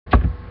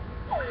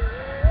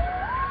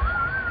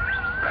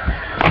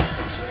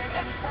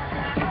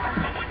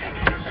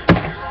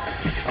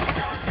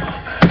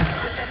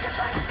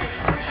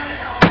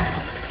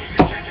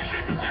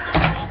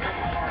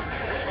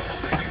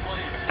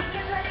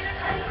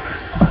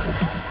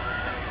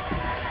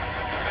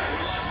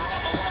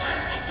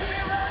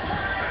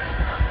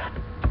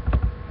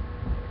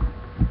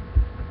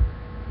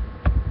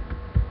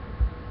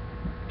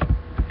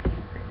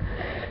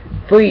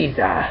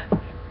Frieza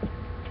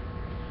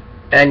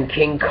and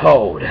King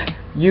Cold.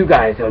 You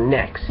guys are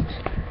next.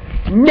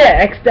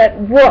 Next at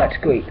what,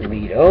 Great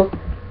Leader?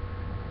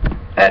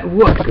 At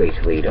what,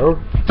 Great Leader?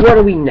 What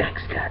are we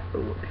next at?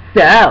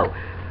 So,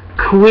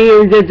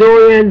 Queen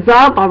Zidorian's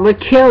up on the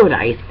killed,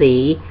 I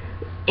see.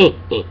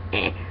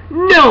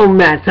 No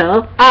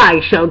matter,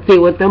 I shall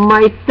deal with them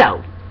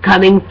myself.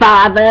 Coming,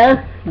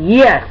 father?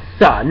 Yes,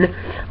 son.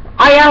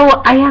 I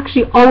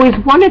actually always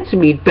wanted to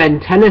meet Ben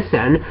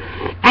Tennyson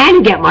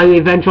and get my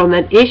revenge on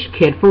that Ish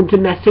kid for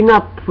messing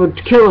up, for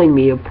killing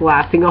me, or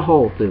blasting a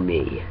hole through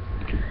me.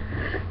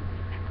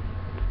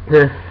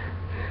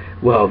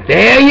 Well,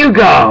 there you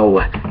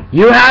go.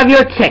 You have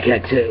your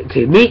ticket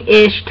to meet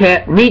Ish,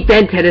 to meet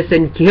Ben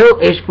Tennyson, kill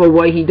Ish for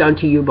what he done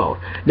to you both.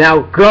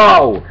 Now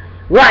go.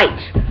 Right.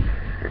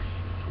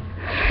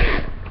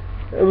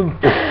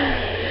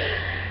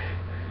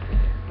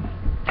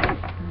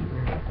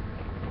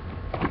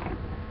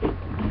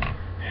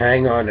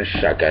 Hang on a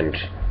second.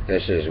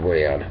 This is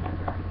weird.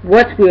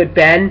 What's weird,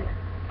 Ben?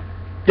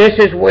 This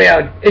is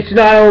weird. It's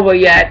not over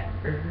yet.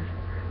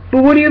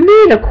 But what do you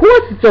mean? Of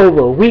course it's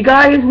over. We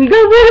got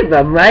rid of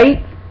them,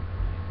 right?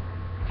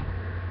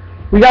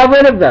 We got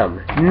rid of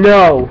them.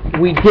 No,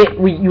 we did.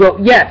 Well,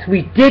 yes,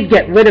 we did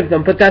get rid of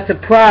them, but that's a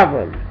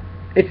problem.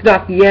 It's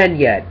not the end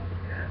yet.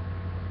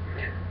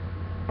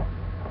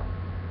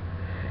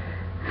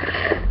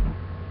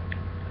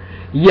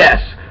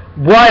 Yes,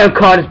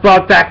 Wildcard has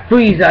brought back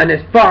Frieza and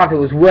his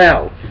father as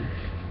well.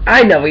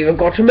 I never even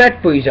got to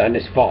meet Frieza and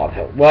his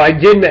father. Well, I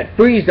did meet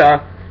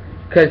Frieza,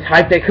 because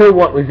I think he'll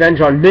want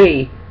revenge on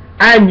me.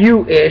 And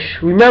you,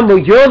 Ish. Remember,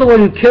 you're the one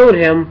who killed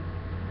him.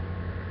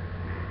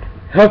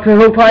 He'll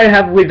probably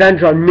have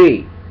revenge on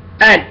me.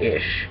 And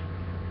Ish.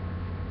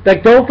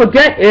 Like, don't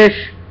forget,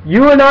 Ish.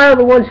 You and I are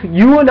the ones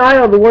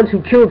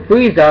who killed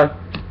Frieza.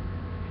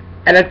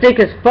 And I think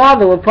his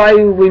father will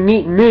probably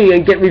meet me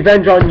and get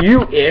revenge on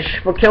you,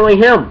 Ish, for killing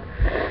him.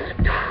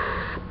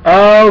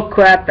 Oh,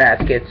 crap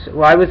baskets.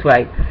 Well, I was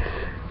right.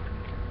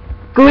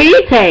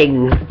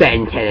 Greetings,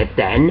 Ben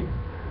Tennyson.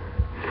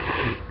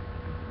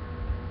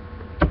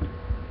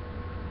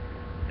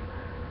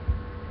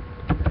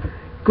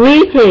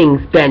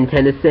 Greetings, Ben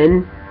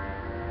Tennyson.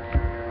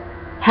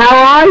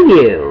 How are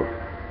you?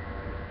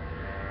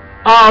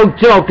 Oh,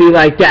 don't be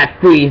like that,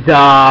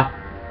 Frieza.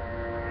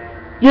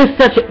 You're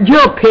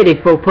a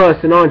pitiful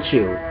person, aren't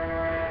you?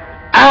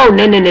 Oh,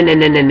 no.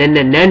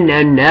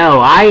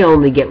 I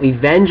only get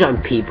revenge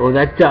on people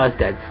that does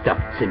that stuff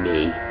to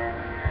me.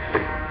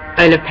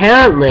 And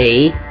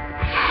apparently,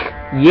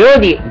 you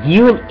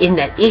and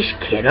that Ish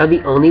kid are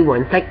the only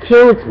ones that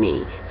killed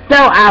me. So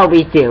I'll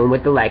be dealing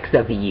with the likes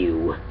of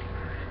you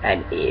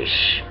and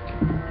Ish.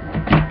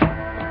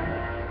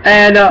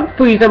 And,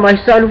 Frieza, my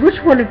son,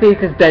 which one of these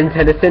is Ben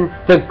Tennyson?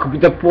 The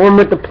one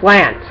with the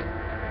plant.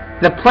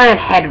 The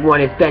plant-head one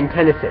is Ben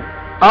Tennyson.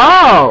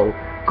 Oh!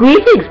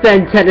 Greetings,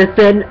 Ben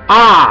Tennyson.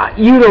 Ah,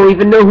 you don't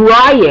even know who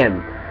I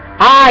am.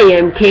 I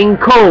am King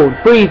Cold,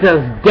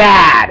 Frieza's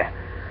dad.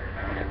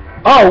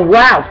 Oh,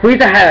 wow,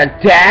 Frieza had a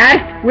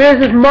dad? Where's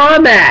his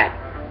mom at?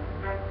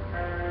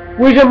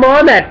 Where's your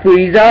mom at,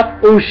 Frieza?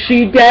 Oh,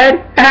 she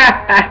dead?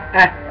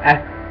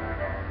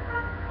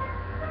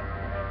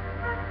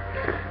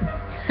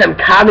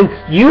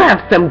 You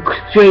have some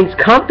strange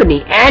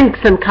company, and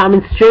some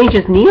common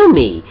strangers near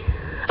me.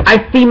 I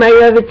see my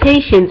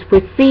levitations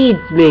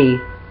precedes me.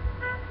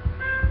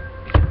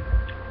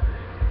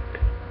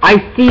 I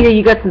see that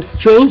you got some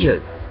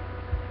strangers.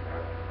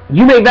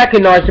 You may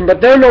recognize them, but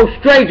they're no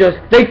strangers.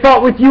 They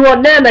fought with you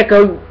on Namek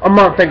a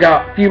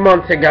few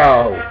months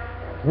ago.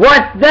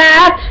 What's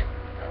that?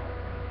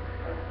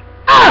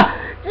 Ah!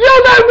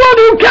 You're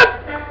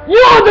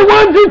the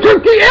ones who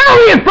took the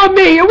alien from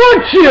me,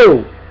 weren't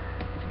you?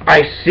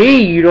 I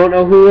see, you don't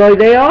know who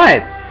they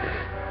are.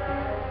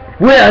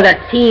 We're the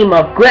team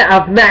of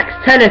Max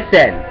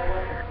Tennyson.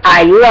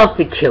 I love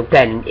to kill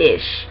Ben and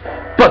Ish,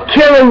 but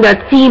killing their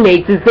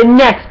teammates is the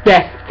next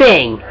best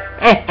thing.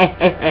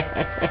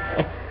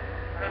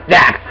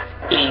 That's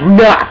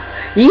enough.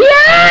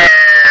 Yes!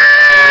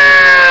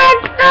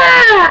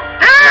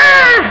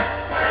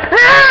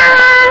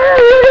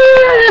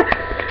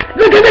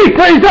 Look at me,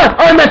 Frieza!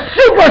 I'm a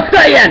Super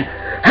Saiyan!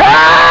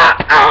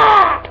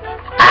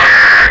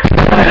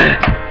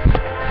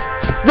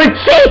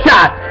 Vegeta!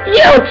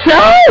 You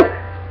too?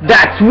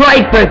 That's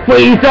right,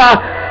 Frieza!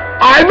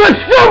 I'm a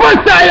Super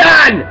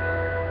Saiyan!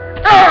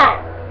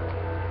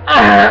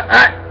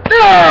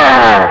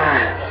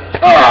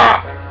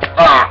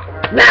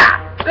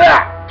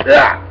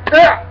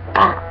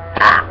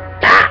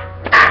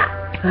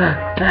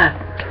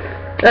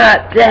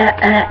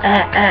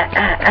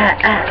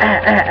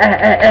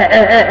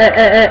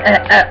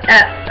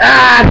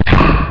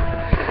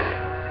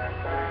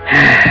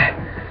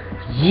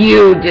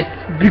 You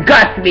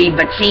disgust me,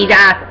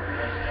 Vegeta!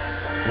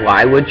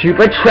 Why would you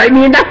betray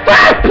me in the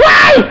first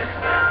place?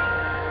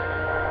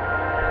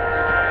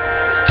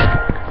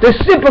 The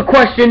simple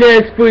question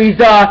is,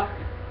 Frieza,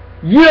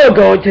 you're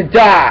going to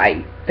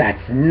die.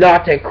 That's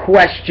not a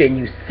question,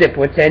 you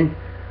simpleton.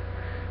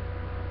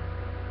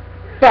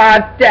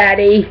 spots,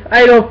 Daddy.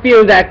 I don't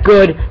feel that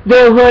good.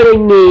 They're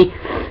hurting me.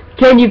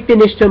 Can you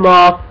finish them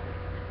off?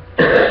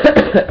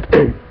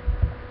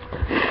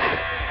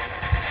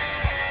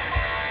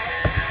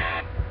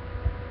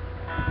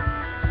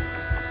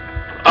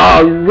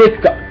 Oh,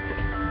 let's go.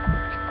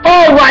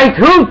 Alright,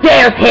 who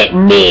dares hit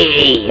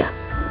me?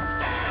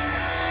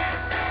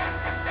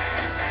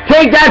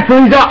 Take that,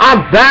 Frieza,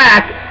 I'm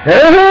back!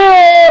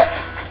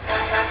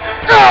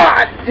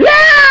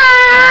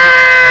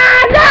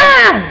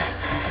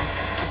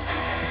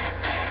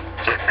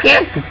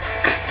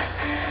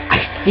 I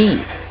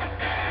see.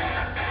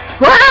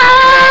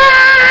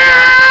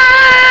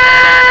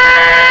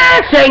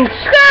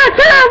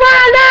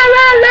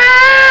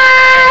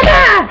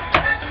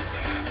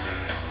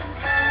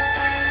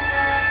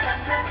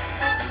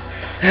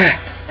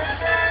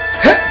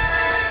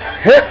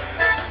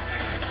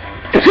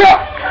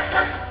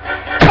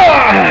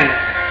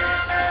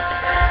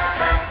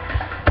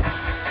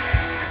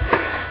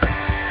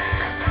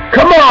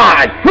 Come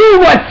on! Who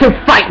wants to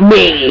fight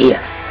me?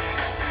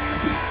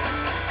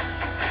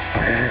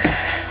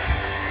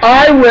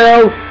 I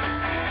will.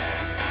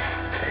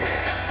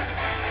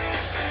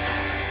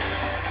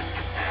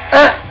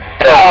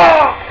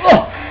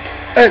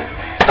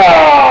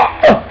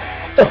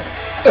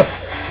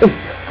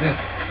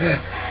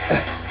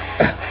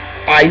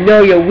 I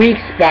know your weak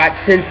spot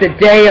since the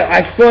day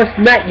I first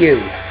met you.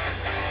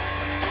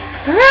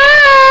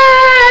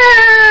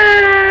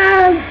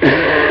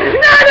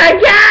 Not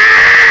again!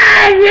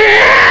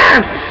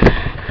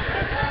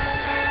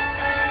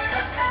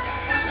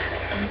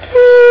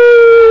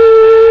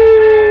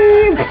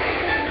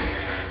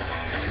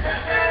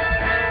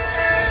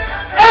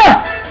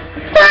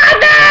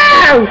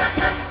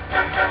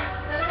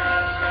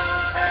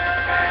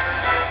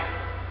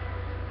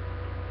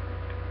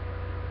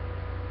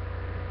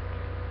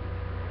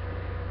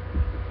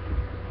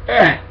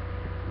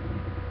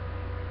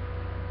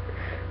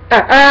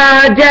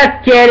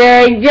 Just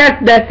kidding,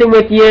 just messing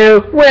with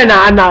you.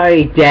 I'm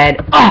already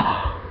dead.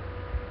 Oh!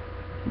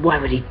 Why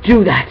would he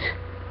do that?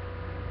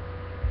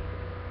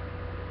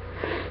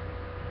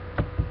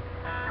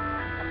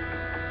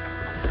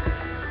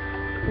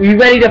 We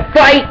ready to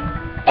fight?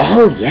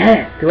 Oh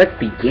yes, let's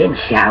begin,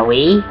 shall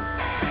we?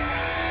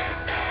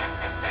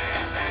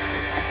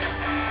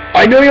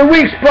 I know your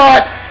weak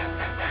spot!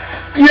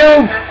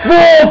 You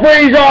fool,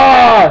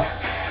 Frieza!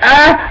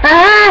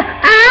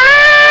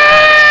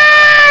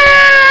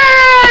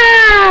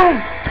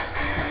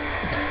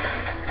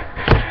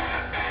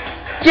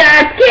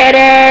 Just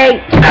kidding!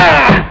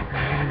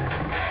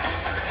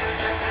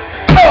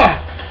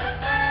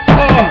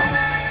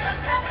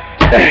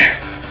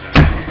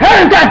 How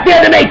does that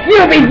feel to make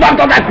you be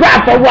bumped on the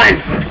ground for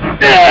once?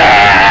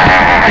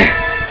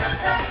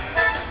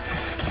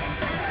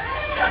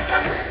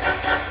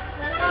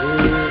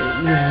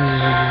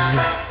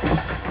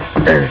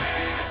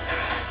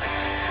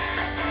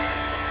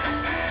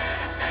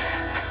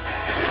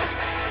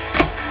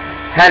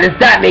 How does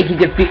that make you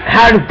feel?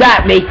 How does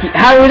that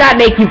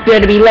make you feel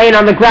to be laying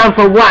on the ground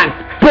for once,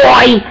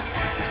 boy?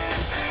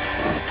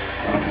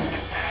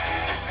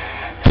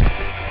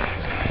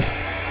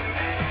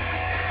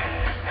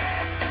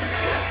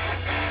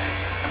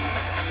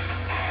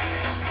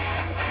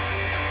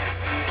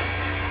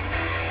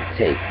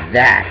 Take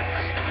that.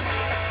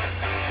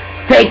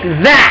 Take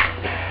that!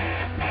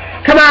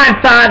 Come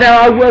on, Father,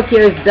 our work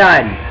here is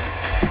done.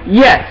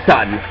 Yes,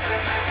 son.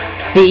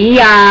 See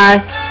ya.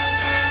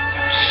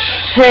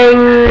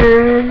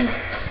 Shing.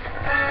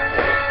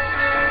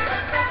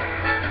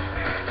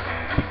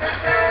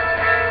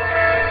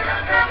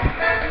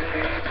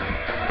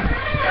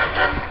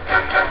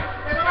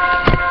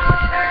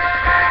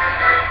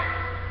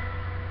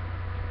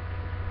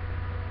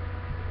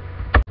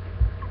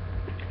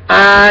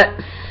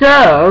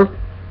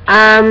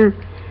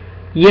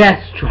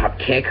 Yes,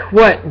 Dropkick.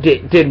 What,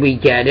 did we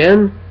get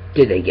him?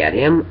 Did they get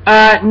him?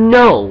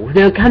 No.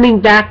 They're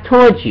coming back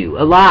towards you,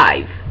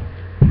 alive.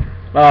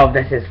 Oh,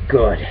 this is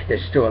good.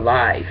 They're still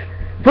alive.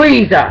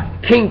 Frieza!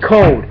 King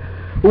Cold!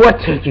 What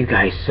took you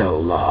guys so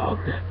long?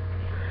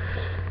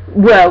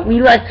 Well,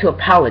 we like to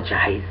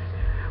apologize.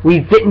 We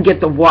didn't get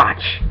the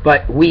watch,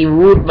 but we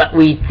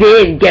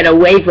did get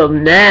away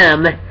from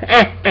them.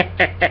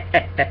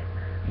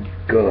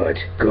 Good,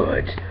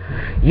 good.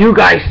 You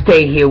guys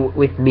stay here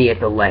with me at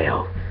the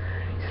layout.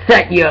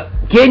 Set your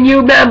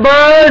Ginyu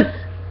members!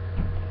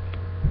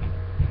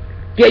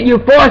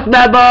 Ginyu Force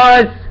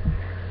members!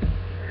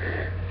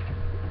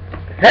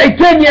 Hey,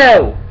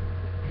 Ginyu!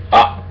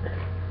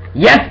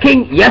 Yes,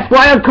 King. Yes,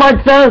 Wild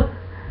Card, sir.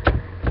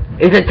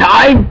 Is it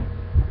time?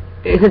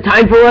 Is it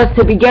time for us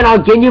to begin our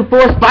Ginyu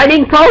Force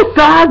fighting pose,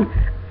 son?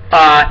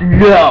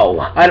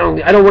 No. I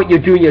don't want you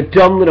doing your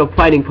dumb little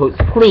fighting pose,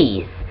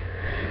 please.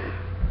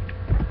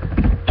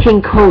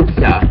 King Code,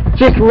 sir.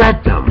 Just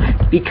let them.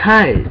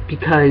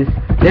 Because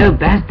they're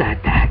best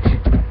at that.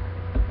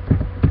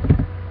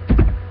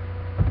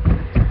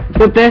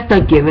 They're best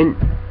at giving...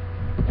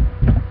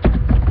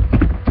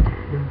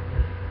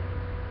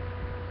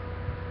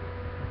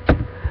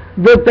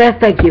 They're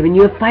best at giving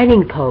you a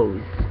fighting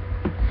pose.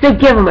 So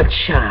give them a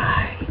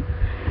try.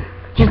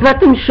 Just let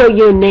them show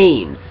your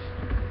names.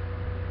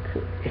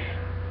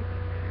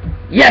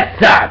 Yes,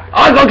 sir!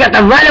 I'll go get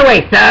them right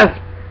away, sir!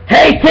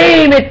 Hey,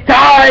 team, it's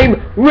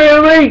time!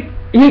 Really?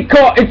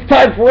 It's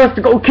time for us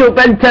to go kill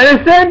Ben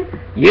Tennyson?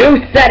 You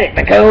said it,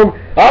 Raccoon!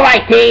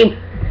 Alright, team!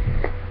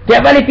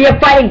 Get ready for your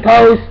fighting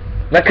pose!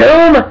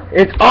 Raccoon,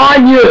 it's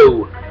on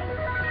you!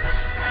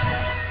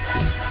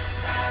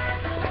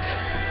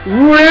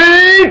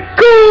 Raccoon!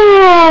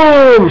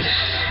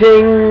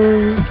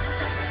 Sing!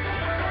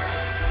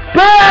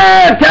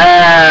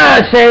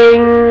 Better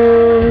sing!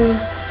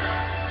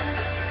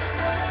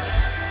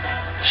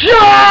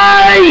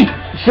 Joy!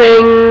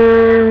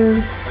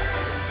 Sing!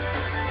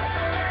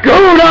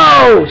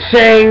 Guno!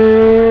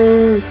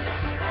 Sing!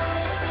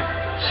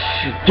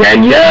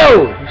 Can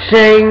you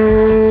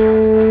sing?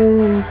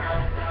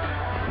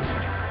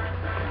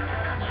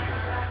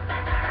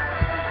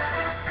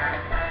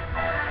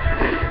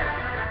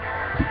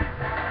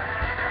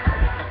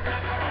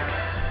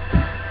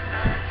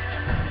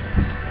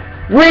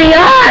 We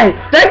are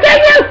the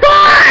Ginyu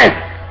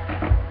Force!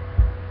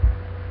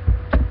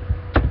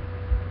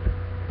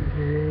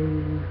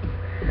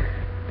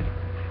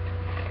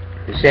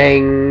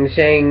 Sing,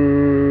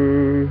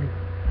 sing.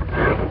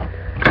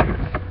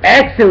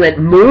 Excellent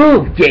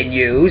move,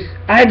 Ginyus.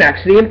 I'm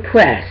actually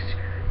impressed.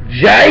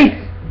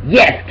 Jace?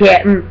 Yes,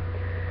 Captain.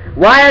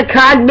 Wild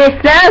card,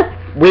 mister?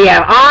 We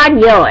are on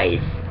yours.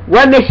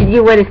 What mission do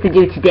you want us to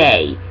do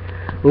today?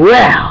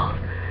 Well,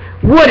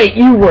 wouldn't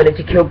you wanted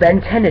to kill Ben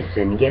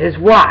Tennyson and get his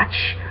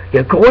watch?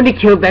 You're going to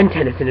kill Ben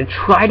Tennyson and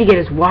try to get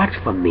his watch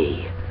from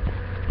me.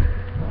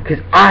 Because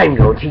I'm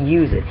going to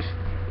use it.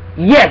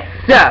 Yes,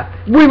 sir!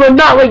 We will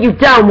not let you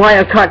down,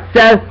 Wildcard,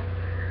 sir!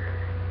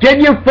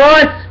 Ginyu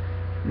Force,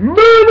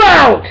 move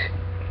out!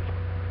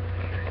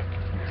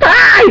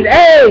 5,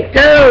 8,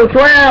 2,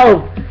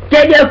 12!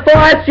 Ginyu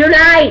Force,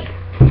 unite!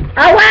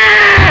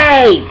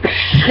 Away!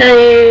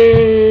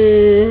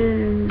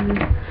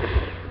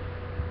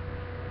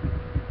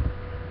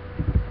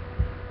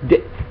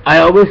 I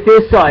almost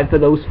feel sorry for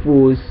those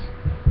fools.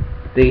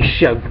 They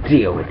shall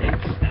deal with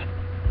it.